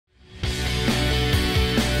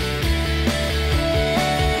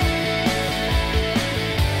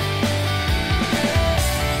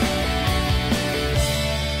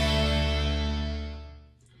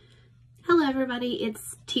everybody,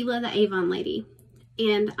 it's Tila the Avon lady,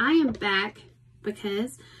 and I am back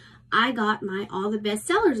because I got my All the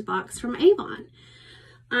Bestsellers box from Avon.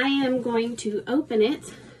 I am going to open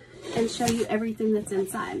it and show you everything that's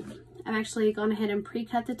inside. I've actually gone ahead and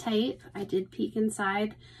pre-cut the tape. I did peek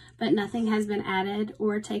inside, but nothing has been added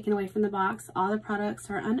or taken away from the box. All the products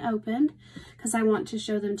are unopened because I want to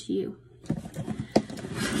show them to you.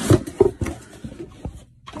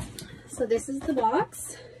 So this is the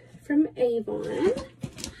box from Avon.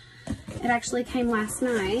 It actually came last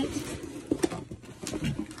night.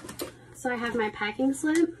 So I have my packing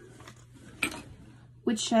slip,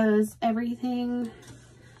 which shows everything.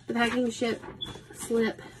 The packing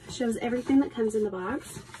slip shows everything that comes in the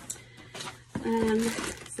box.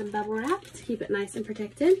 Some bubble wrap to keep it nice and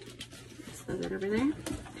protected. Just throw that over there.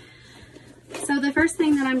 So the first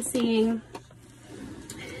thing that I'm seeing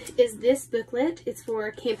is this booklet. It's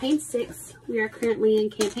for campaign 6. We are currently in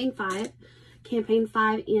campaign 5. Campaign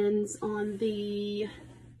 5 ends on the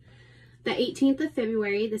 18th of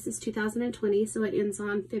February. This is 2020, so it ends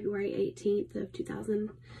on February 18th of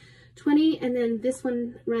 2020, and then this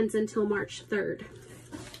one runs until March 3rd.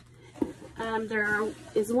 There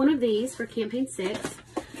is one of these for campaign 6.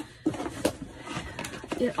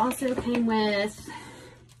 It also came with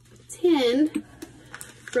 10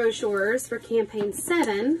 brochures for campaign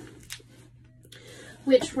 7,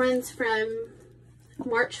 which runs from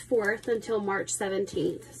March 4th until March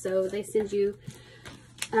 17th. So they send you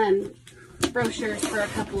brochures for a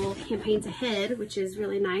couple campaigns ahead, which is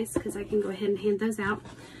really nice because I can go ahead and hand those out.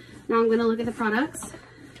 Now I'm going to look at the products.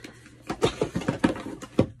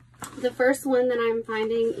 The first one that I'm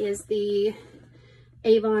finding is the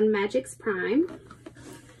Avon Magix Prime.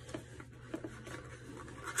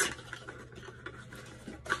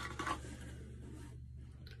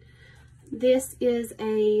 This is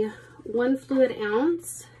a 1 fluid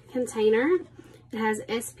ounce container. It has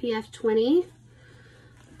SPF 20.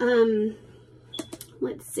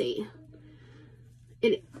 Let's see.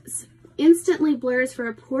 It instantly blurs for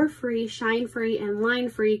a pore-free, shine-free, and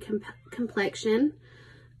line-free complexion.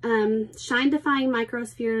 Shine-defying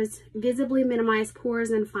microspheres, visibly minimize pores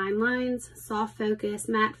and fine lines, soft focus,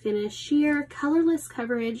 matte finish, sheer, colorless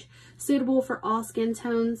coverage, suitable for all skin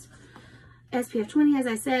tones. SPF 20, as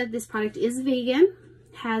I said, this product is vegan,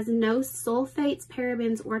 has no sulfates,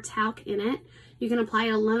 parabens, or talc in it. You can apply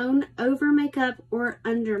alone, over makeup, or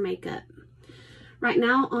under makeup. Right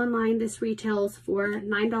now, online, this retails for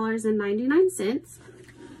 $9.99.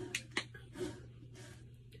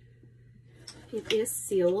 It is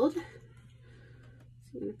sealed. So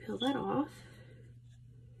I'm going to peel that off.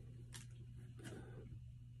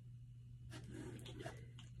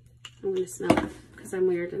 I'm going to smell it because I'm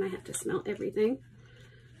weird and I have to smell everything.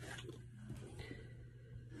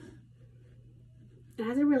 It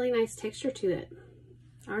has a really nice texture to it.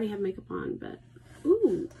 I already have makeup on, but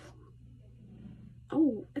ooh.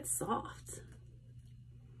 Oh, it's soft.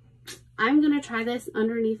 I'm going to try this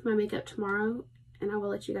underneath my makeup tomorrow and I will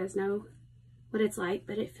let you guys know what it's like,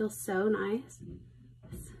 but it feels so nice.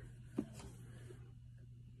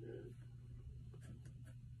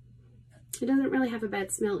 It doesn't really have a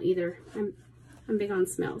bad smell either. I'm big on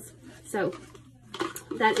smells. So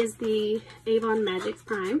that is the Avon Magix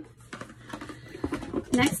Prime.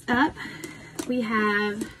 Next up, we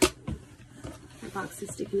have, my box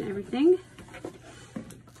is sticking to everything.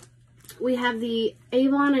 We have the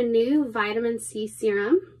Avon Anew Vitamin C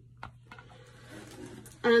Serum.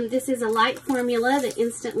 This is a light formula that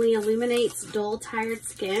instantly illuminates dull, tired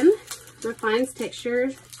skin, refines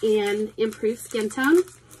textures, and improves skin tone.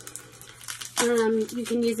 You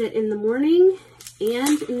can use it in the morning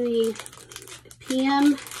and in the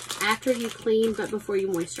PM after you clean, but before you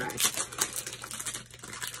moisturize.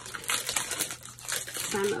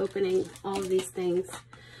 So I'm opening all of these things.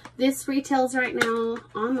 This retails right now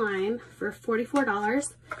online for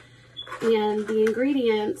 $44, and the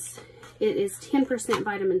ingredients, it is 10%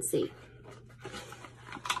 vitamin C.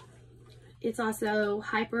 It's also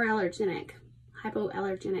hypoallergenic,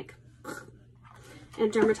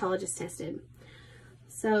 and dermatologist tested.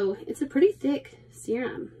 So it's a pretty thick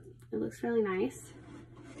serum. It looks really nice.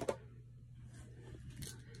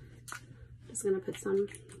 Just gonna put some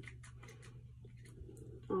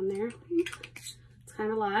on there. It's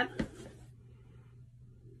kind of a lot.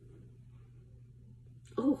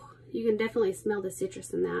 Oh, you can definitely smell the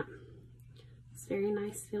citrus in that. It's very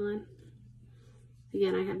nice feeling.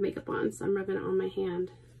 Again, I have makeup on, so I'm rubbing it on my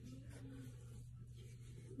hand.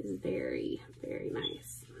 It's very, very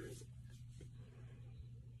nice.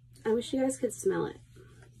 I wish you guys could smell it.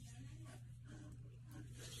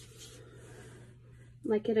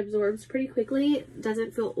 Like, it absorbs pretty quickly. It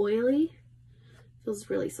doesn't feel oily. Feels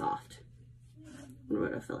really soft. I wonder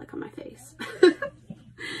what it'll feel like on my face.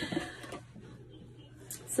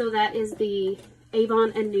 So that is the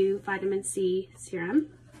Avon Anew Vitamin C Serum.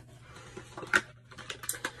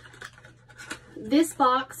 This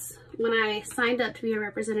box, when I signed up to be a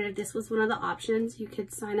representative, this was one of the options. You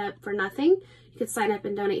could sign up for nothing. You could sign up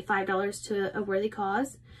and donate $5 to a worthy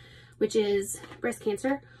cause, which is breast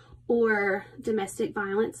cancer or domestic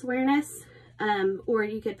violence awareness. Or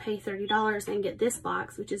you could pay $30 and get this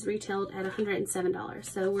box, which is retailed at $107.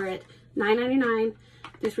 So we're at $9.99.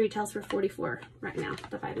 This retails for $44 right now,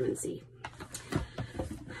 the vitamin C.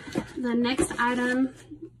 The next item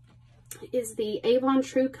is the Avon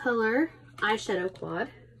True Color Eyeshadow Quad.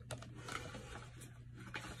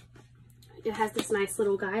 It has this nice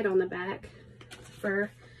little guide on the back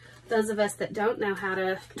for those of us that don't know how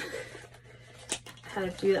to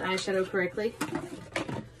do the eyeshadow correctly.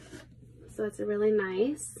 So it's a really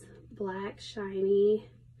nice black shiny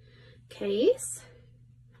case.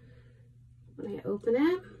 When I open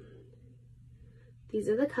it, these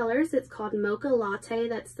are the colors. It's called Mocha Latte.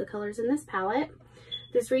 That's the colors in this palette.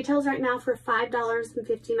 This retails right now for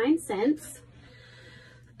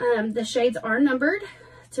 $5.59. The shades are numbered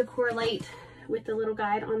to correlate with the little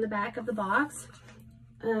guide on the back of the box.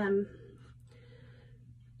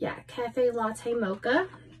 Yeah, Cafe Latte Mocha.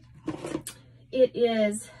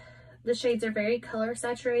 The shades are very color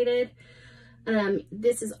saturated.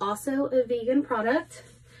 This is also a vegan product.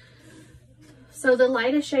 So the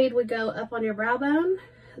lightest shade would go up on your brow bone.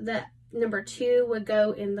 The number 2 would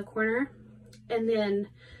go in the corner. And then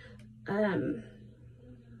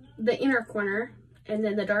the inner corner. And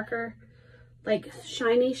then the darker, like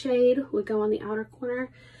shiny shade would go on the outer corner.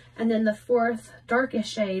 And then the 4th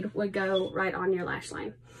darkest shade would go right on your lash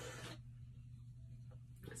line.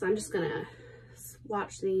 So I'm just gonna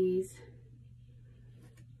swatch these.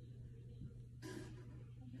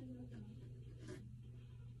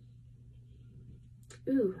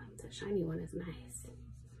 Ooh, the shiny one is nice.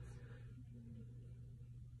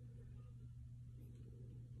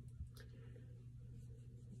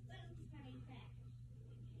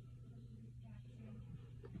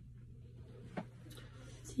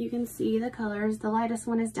 So you can see the colors. The lightest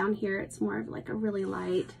one is down here. It's more of like a really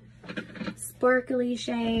light, sparkly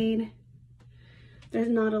shade. There's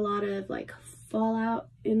not a lot of like fallout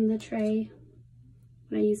in the tray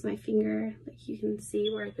when I use my finger. Like you can see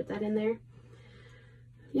where I put that in there.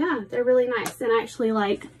 Yeah, they're really nice, and I actually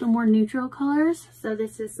like the more neutral colors, so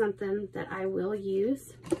this is something that I will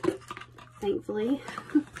use, thankfully.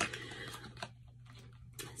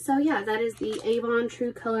 So yeah, that is the Avon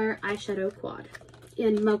True Color Eyeshadow Quad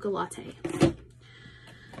in Mocha Latte.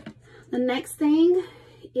 The next thing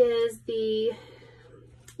is the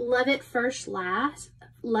Love It First Lash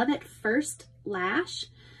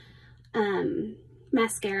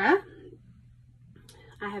mascara.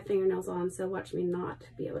 I have fingernails on, so watch me not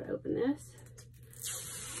be able to open this.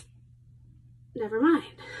 Never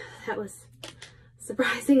mind. That was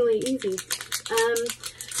surprisingly easy.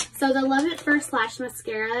 So the Love It First Lash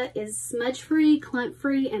Mascara is smudge-free,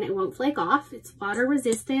 clump-free, and it won't flake off. It's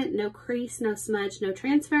water-resistant, no crease, no smudge, no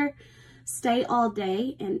transfer. Stay all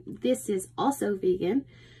day, and this is also vegan,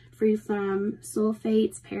 free from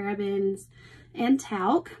sulfates, parabens, and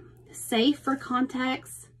talc. Safe for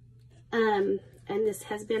contacts, and this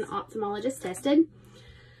has been ophthalmologist tested.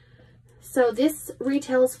 So this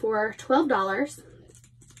retails for $12.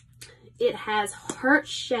 It has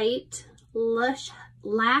heart-shaped lash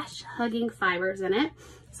hugging fibers in it.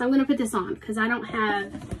 So I'm going to put this on because I don't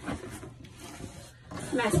have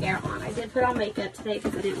mascara on. I did put on makeup today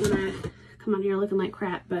because I didn't want to come on here looking like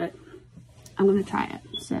crap, but I'm going to try it.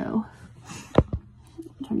 So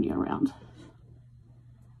turn you around.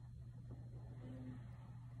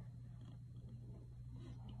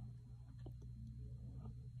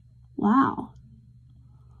 Wow,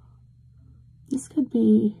 this could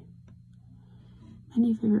be my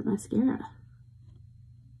new favorite mascara.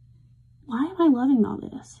 Why am I loving all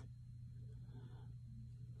this?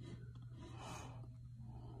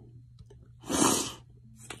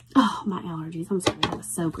 Oh, my allergies. I'm sorry, that was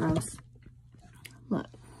so gross. Look.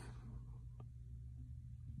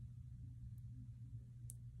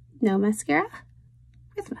 No mascara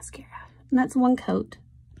with mascara. And that's one coat.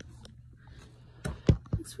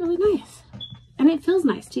 Looks really nice. And it feels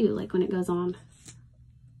nice too, like when it goes on.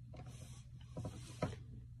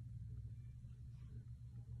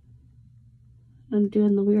 I'm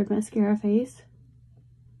doing the weird mascara face.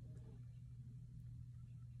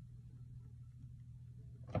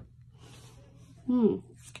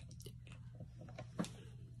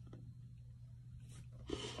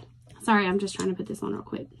 Sorry, I'm just trying to put this on real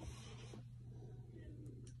quick.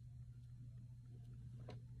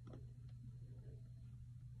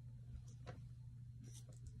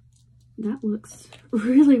 that looks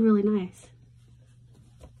really, really nice.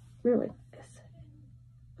 Really nice.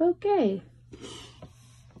 Okay.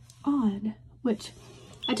 Odd. Which,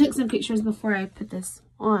 I took some pictures before I put this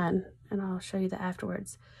on, and I'll show you that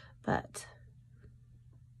afterwards. But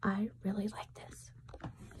I really like this.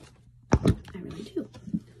 I really do.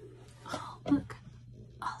 Oh, look.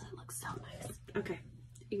 Oh, that looks so nice. Okay.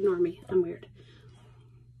 Ignore me. I'm weird.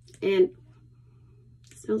 And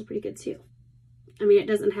it smells pretty good too. I mean, it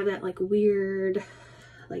doesn't have that like weird,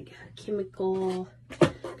 like chemical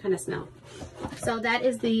kind of smell. So that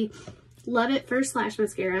is the Love It First Lash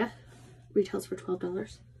Mascara. Retails for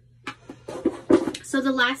 $12. So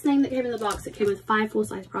the last thing that came in the box, that came with 5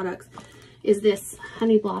 full-size products, is this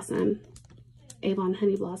Honey Blossom, Avon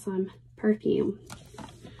Honey Blossom perfume.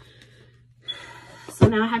 So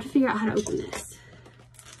now I have to figure out how to open this.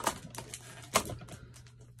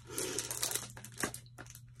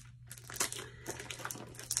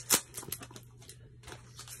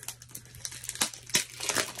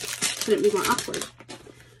 Couldn't be more awkward.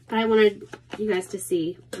 But I wanted you guys to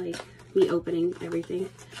see, like, me opening everything.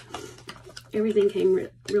 Everything came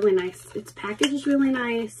really nice. Its package is really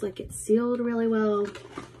nice. Like, it's sealed really well.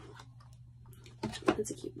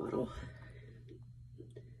 That's a cute bottle.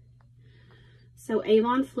 So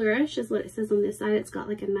Avon Flourish is what it says on this side. It's got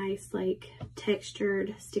like a nice like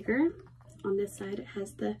textured sticker. On this side it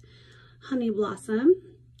has the Honey Blossom.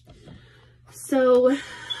 So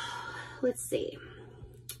let's see.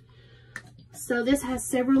 So this has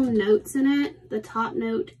several notes in it. The top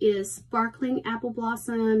note is sparkling apple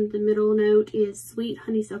blossom. The middle note is sweet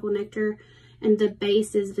honeysuckle nectar. And the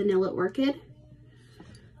base is vanilla orchid.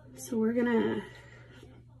 So we're gonna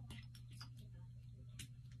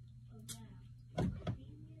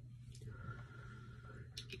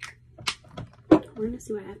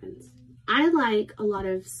see what happens. I like a lot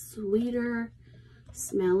of sweeter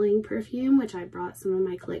smelling perfume, which I brought some of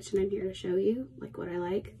my collection in here to show you, like what I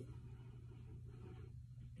like.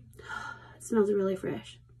 It smells really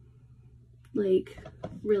fresh. Like,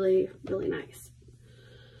 really, really nice.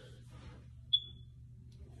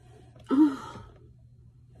 Oh,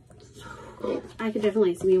 I could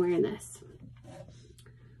definitely see me wearing this.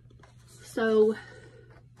 So,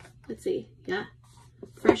 let's see. Yeah.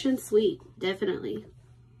 Fresh and sweet. Definitely.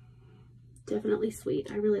 Definitely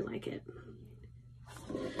sweet. I really like it.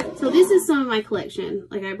 So this is some of my collection.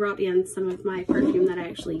 Like, I brought in some of my perfume that I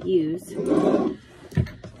actually use.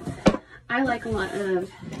 I like a lot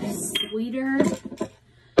of sweeter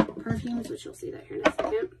perfumes, which you'll see that here in a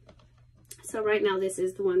second. So right now this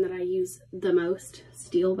is the one that I use the most,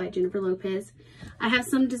 Steel by Jennifer Lopez. I have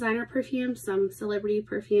some designer perfumes, some celebrity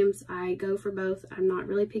perfumes. I go for both. I'm not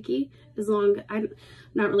really picky, as long I'm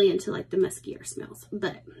not really into like the muskier smells.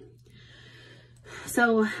 But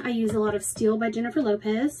so I use a lot of Steel by Jennifer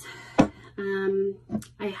Lopez.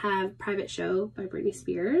 I have Private Show by Britney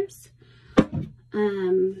Spears.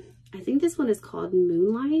 I think this one is called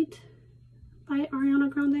Moonlight by Ariana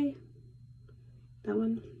Grande. That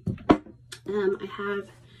one. I have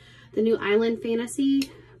the new Island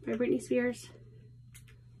Fantasy by Britney Spears.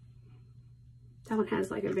 That one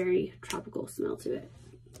has like a very tropical smell to it.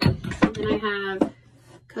 And then I have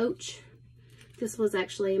Coach. This was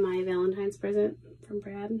actually my Valentine's present from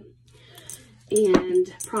Brad.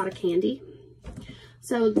 And Prada Candy.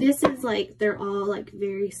 So this is like, they're all like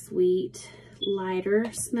very sweet,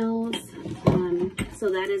 lighter smells. So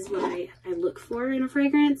that is what I look for in a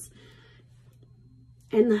fragrance.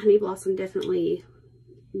 And the Honey Blossom definitely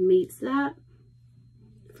meets that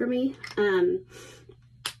for me.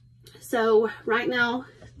 So right now,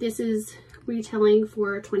 this is retailing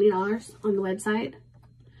for $20 on the website.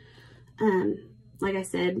 Like I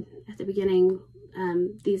said at the beginning,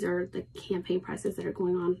 these are the campaign prices that are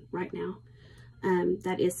going on right now.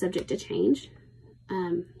 That is subject to change.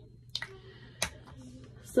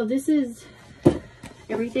 So this is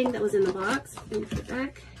everything that was in the box. Let me put it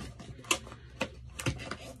back.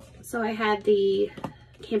 So I had the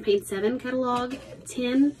Campaign 7 catalog,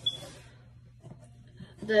 10,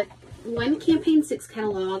 the 1 Campaign 6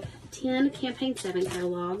 catalog, 10 Campaign 7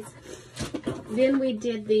 catalogs. Then we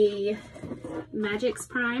did the Magix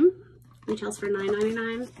Prime, retails for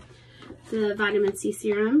 $9.99. The Vitamin C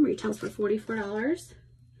Serum retails for $44.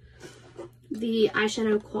 The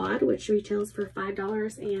Eyeshadow Quad, which retails for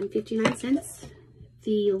 $5.59.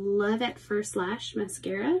 The Love at First Lash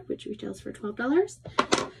Mascara, which retails for $12.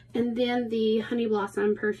 And then the Honey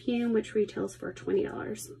Blossom Perfume, which retails for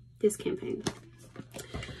 $20 this campaign.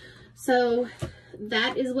 So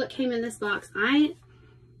that is what came in this box. I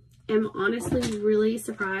am honestly really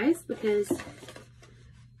surprised because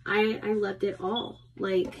I loved it all.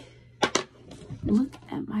 Like, Look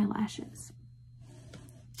at my lashes.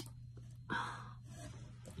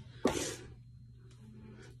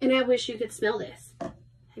 And I wish you could smell this.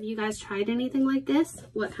 Have you guys tried anything like this?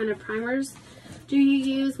 What kind of primers do you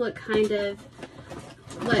use? What color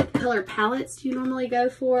palettes do you normally go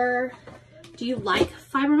for? Do you like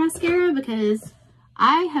fiber mascara? Because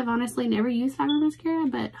I have honestly never used fiber mascara,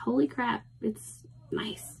 but holy crap, it's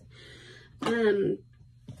nice.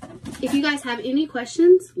 If you guys have any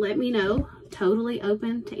questions, let me know. Totally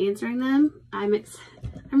open to answering them. I'm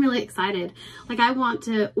really excited. Like, I want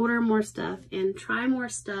to order more stuff and try more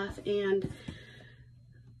stuff and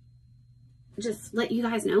just let you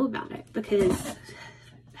guys know about it, because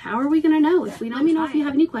how are we going to know if we don't? Let me know if you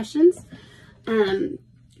have any questions,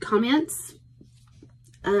 comments.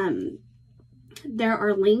 There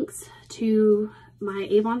are links to my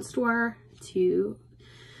Avon store,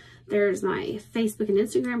 there's my Facebook and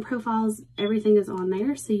Instagram profiles. Everything is on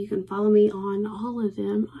there, so you can follow me on all of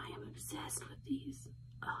them. I am obsessed with these.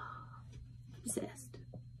 Oh, obsessed.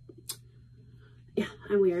 Yeah,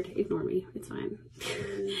 I'm weird. Ignore me. It's fine.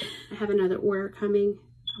 I have another order coming.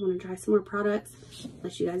 I want to try some more products.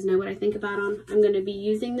 Let you guys know what I think about them. I'm going to be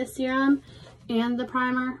using the serum and the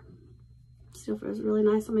primer. Still feels really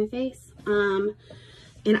nice on my face.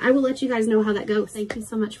 And I will let you guys know how that goes. Thank you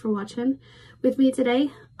so much for watching with me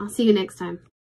today. I'll see you next time.